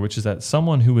problem here, which is that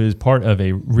someone who is part of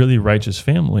a really righteous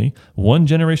family, one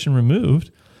generation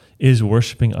removed, is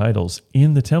worshiping idols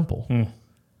in the temple.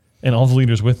 And all the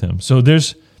leaders with him. So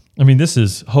this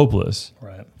is hopeless.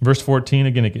 Right. Verse 14,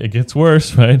 again, it gets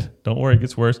worse, right? Don't worry, it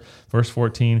gets worse. Verse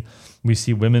 14, we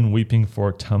see women weeping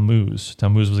for Tammuz.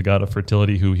 Tammuz was a god of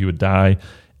fertility who he would die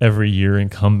every year and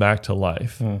come back to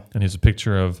life. And he's a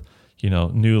picture of,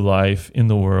 new life in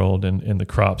the world and the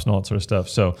crops and all that sort of stuff.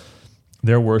 So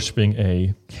they're worshiping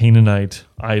a Canaanite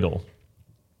idol.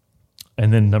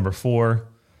 And then number 4,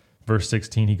 verse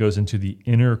 16, he goes into the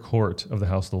inner court of the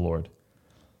house of the Lord.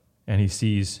 And he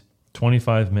sees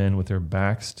 25 men with their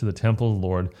backs to the temple of the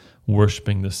Lord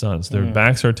worshiping the sun. So their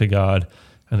backs are to God,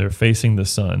 and they're facing the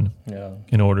sun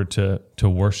in order to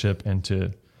worship and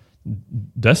to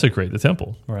desecrate the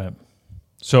temple. Right.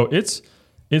 So it's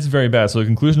very bad. So the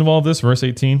conclusion of all of this, verse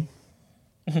 18,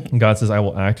 God says, I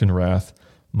will act in wrath.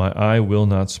 My eye will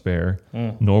not spare,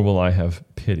 nor will I have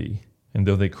pity. And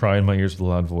though they cry in my ears with a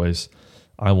loud voice,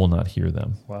 I will not hear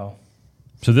them. Wow.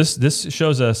 So this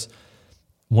shows us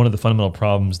one of the fundamental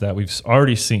problems that we've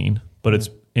already seen, but it's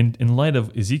in light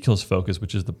of Ezekiel's focus,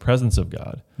 which is the presence of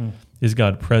God. Is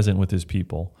God present with his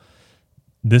people?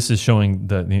 This is showing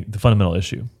the fundamental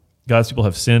issue. God's people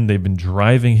have sinned. They've been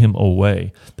driving him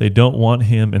away. They don't want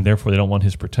him, and therefore they don't want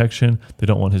his protection. They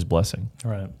don't want his blessing.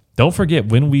 Right. Don't forget,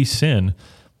 when we sin,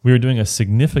 we are doing a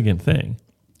significant thing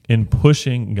in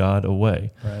pushing God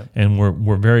away. Right. And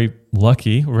we're very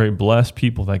lucky, we're very blessed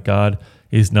people that God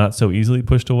is not so easily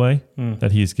pushed away,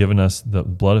 that he's given us the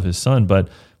blood of his son, but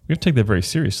we have to take that very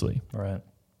seriously. Right.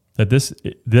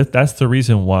 That's the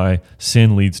reason why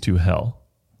sin leads to hell.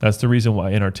 That's the reason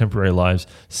why in our temporary lives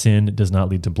sin does not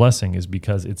lead to blessing, is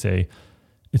because it's a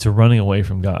running away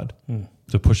from God.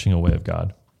 It's a pushing away of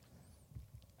God.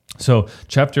 So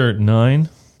chapter 9,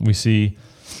 we see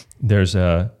there's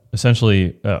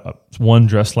essentially one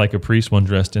dressed like a priest, one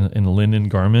dressed in a linen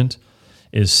garment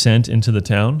is sent into the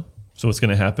town. So what's going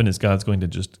to happen is God's going to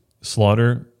just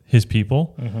slaughter his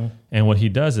people. And what he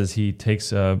does is he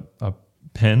takes a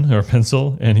pen or a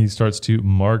pencil and he starts to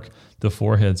mark the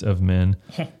foreheads of men.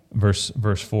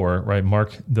 verse 4, right?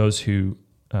 Mark those who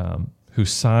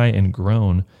sigh and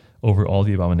groan over all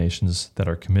the abominations that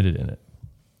are committed in it.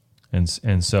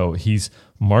 And so he's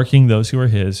marking those who are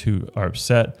his, who are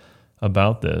upset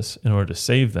about this, in order to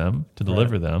save them, to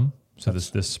deliver them. So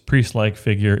this priest-like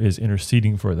figure is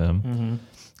interceding for them.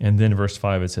 And then verse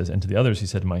 5, it says, and to the others he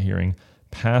said in my hearing,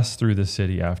 pass through the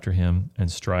city after him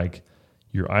and strike.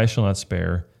 Your eye shall not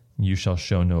spare, you shall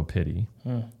show no pity.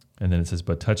 And then it says,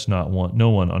 but touch no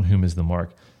one on whom is the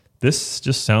mark. This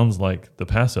just sounds like the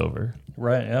Passover.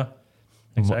 Right, yeah.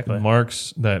 Exactly.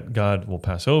 Marks that God will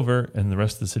pass over, and the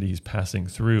rest of the city he's passing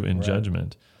through in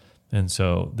judgment. And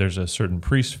so there's a certain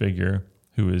priest figure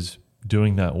who is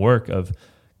doing that work of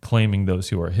claiming those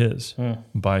who are his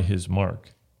by his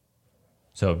mark.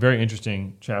 So very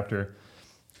interesting chapter.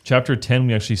 Chapter 10,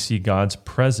 we actually see God's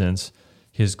presence,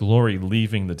 his glory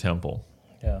leaving the temple.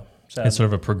 Yeah. Sad. It's sort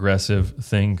of a progressive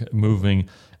thing moving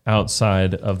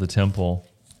outside of the temple.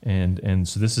 And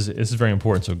so this is very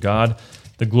important. So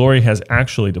the glory has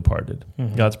actually departed.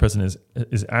 God's presence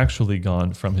is actually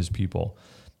gone from his people.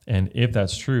 And if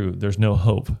that's true, there's no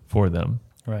hope for them.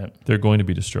 Right. They're going to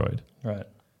be destroyed. Right.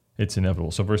 It's inevitable.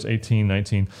 So verse 18,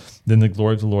 19, then the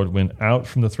glory of the Lord went out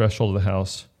from the threshold of the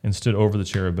house and stood over the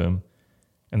cherubim.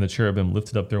 And the cherubim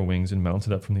lifted up their wings and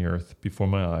mounted up from the earth before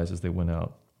my eyes as they went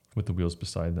out, with the wheels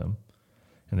beside them.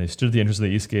 And they stood at the entrance of the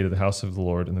east gate of the house of the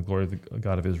Lord, and the glory of the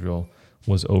God of Israel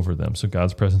was over them. So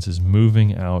God's presence is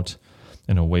moving out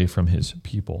and away from his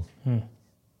people.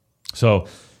 So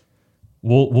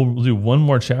we'll do one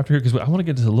more chapter here, because I want to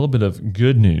get to a little bit of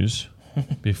good news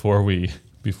before we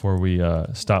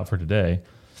stop for today,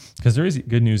 because there is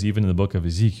good news even in the book of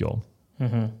Ezekiel,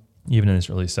 even in this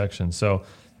early section. So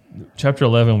chapter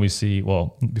 11, we see,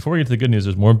 well, before we get to the good news,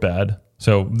 there's more bad.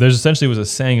 So there's essentially was a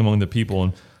saying among the people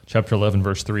in chapter 11,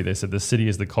 verse 3. They said, "The city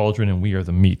is the cauldron and we are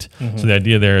the meat." So the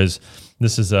idea there is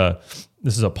this is a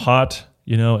pot,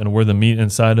 and we're the meat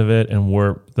inside of it, and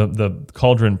we're the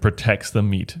cauldron protects the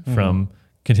meat from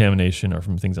contamination or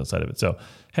from things outside of it. So,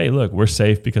 hey, look, we're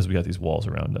safe because we got these walls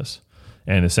around us.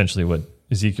 And essentially what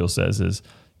Ezekiel says is,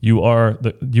 you are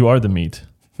the meat,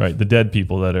 right? The dead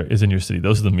people is in your city,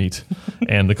 those are the meat.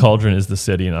 And the cauldron is the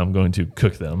city, and I'm going to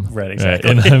cook them. Right,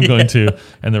 exactly. Right? And I'm going to,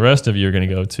 and the rest of you are going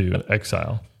to go to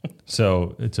exile.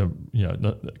 So it's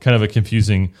kind of a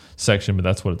confusing section, but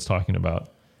that's what it's talking about.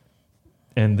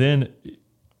 And then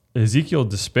Ezekiel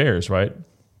despairs, right?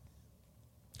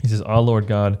 He says, "Ah, Lord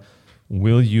God,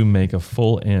 will you make a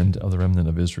full end of the remnant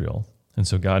of Israel?" And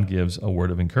so God gives a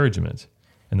word of encouragement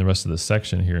in the rest of this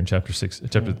section here in chapter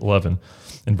 11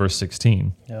 and verse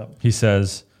 16. Yep. He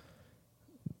says,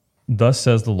 "Thus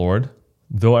says the Lord,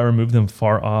 though I remove them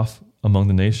far off among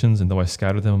the nations, and though I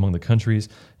scatter them among the countries,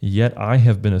 yet I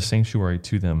have been a sanctuary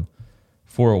to them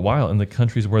for a while in the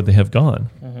countries where they have gone."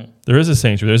 There is a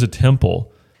sanctuary, there's a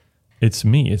temple. It's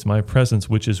me, it's my presence,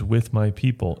 which is with my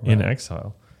people in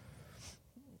exile.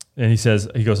 And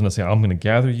he goes on to say, "I'm going to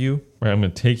gather you, right? I'm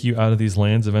going to take you out of these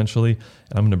lands eventually,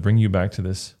 and I'm going to bring you back to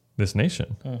this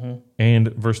nation."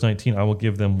 And verse 19, "I will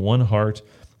give them one heart,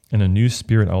 and a new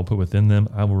spirit I will put within them.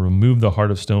 I will remove the heart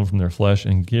of stone from their flesh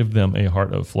and give them a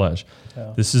heart of flesh."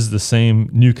 Yeah. This is the same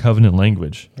new covenant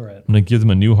language. Right. I'm going to give them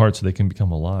a new heart so they can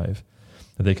become alive,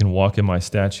 that they can walk in my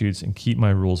statutes and keep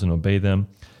my rules and obey them,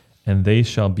 and they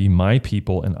shall be my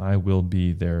people, and I will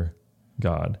be their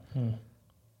God.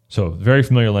 So very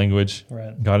familiar language.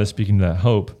 Right. God is speaking to that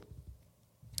hope,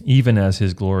 even as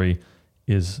his glory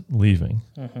is leaving.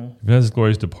 Even as his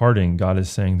glory is departing, God is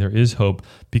saying there is hope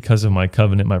because of my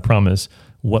covenant, my promise,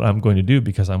 what I'm going to do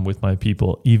because I'm with my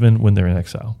people, even when they're in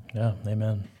exile. Yeah,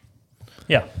 amen.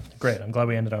 Yeah, great. I'm glad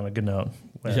we ended on a good note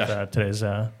with today's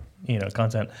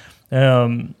content.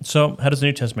 So how does the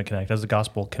New Testament connect? How does the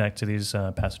gospel connect to these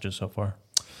passages so far?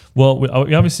 Well, we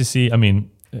obviously see,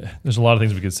 there's a lot of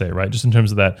things we could say, right? Just in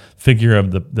terms of that figure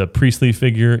of the priestly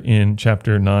figure in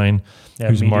chapter 9,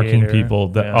 who's marking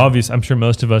people. I'm sure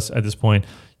most of us at this point,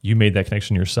 you made that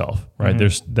connection yourself, right?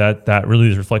 There's that really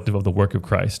is reflective of the work of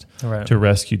Christ to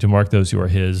rescue, to mark those who are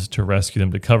his, to rescue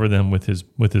them, to cover them with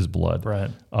his blood,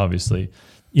 right? Obviously.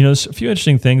 There's a few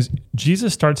interesting things.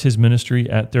 Jesus starts his ministry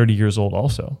at 30 years old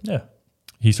also. Yeah.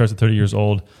 He starts at 30 years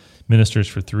old, ministers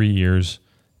for 3 years.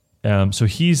 So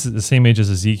he's the same age as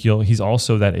Ezekiel. He's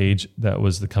also that age that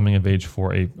was the coming of age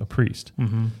for a priest.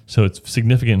 So it's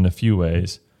significant in a few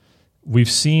ways. We've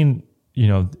seen,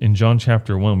 in John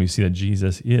chapter 1, we see that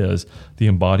Jesus is the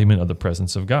embodiment of the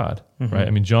presence of God,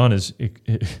 right? John is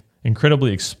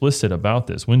incredibly explicit about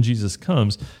this. When Jesus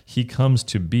comes, he comes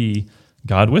to be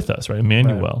God with us, right?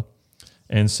 Emmanuel. Right.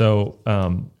 And so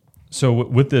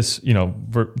with this,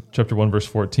 chapter 1, verse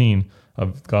 14,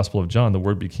 of the Gospel of John, the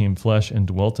Word became flesh and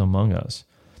dwelt among us.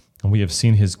 And we have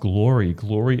seen his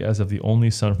glory as of the only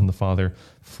Son from the Father,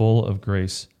 full of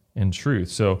grace and truth.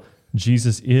 So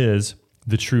Jesus is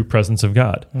the true presence of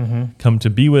God, come to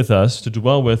be with us, to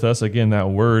dwell with us. Again, that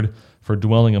word for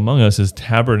dwelling among us is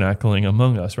tabernacling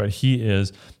among us, right? He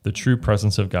is the true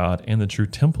presence of God and the true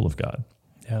temple of God.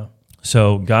 Yeah.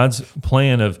 So God's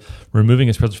plan of removing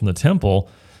his presence from the temple,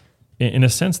 in a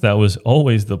sense, that was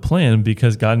always the plan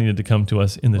because God needed to come to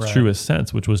us in the truest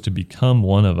sense, which was to become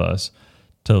one of us,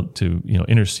 to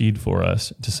intercede for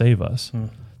us, to save us.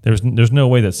 There's no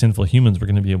way that sinful humans were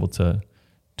going to be able to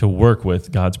work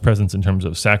with God's presence in terms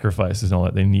of sacrifices and all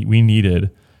that. We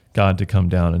needed God to come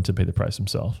down and to pay the price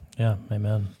himself. Yeah,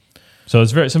 amen. So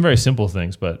it's some very simple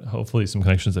things, but hopefully some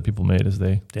connections that people made as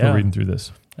they were reading through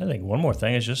this. I think one more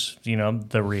thing is just,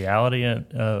 the reality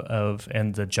of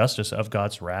and the justice of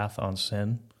God's wrath on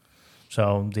sin.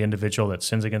 So the individual that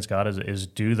sins against God is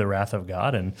due the wrath of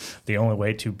God, and the only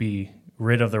way to be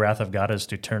rid of the wrath of God is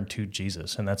to turn to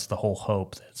Jesus, and that's the whole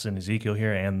hope that's in Ezekiel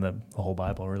here and the whole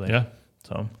Bible, really. Yeah.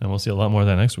 So, and we'll see a lot more of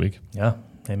that next week. Yeah.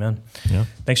 Amen. Yeah.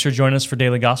 Thanks for joining us for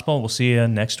Daily Gospel. We'll see you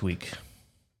next week.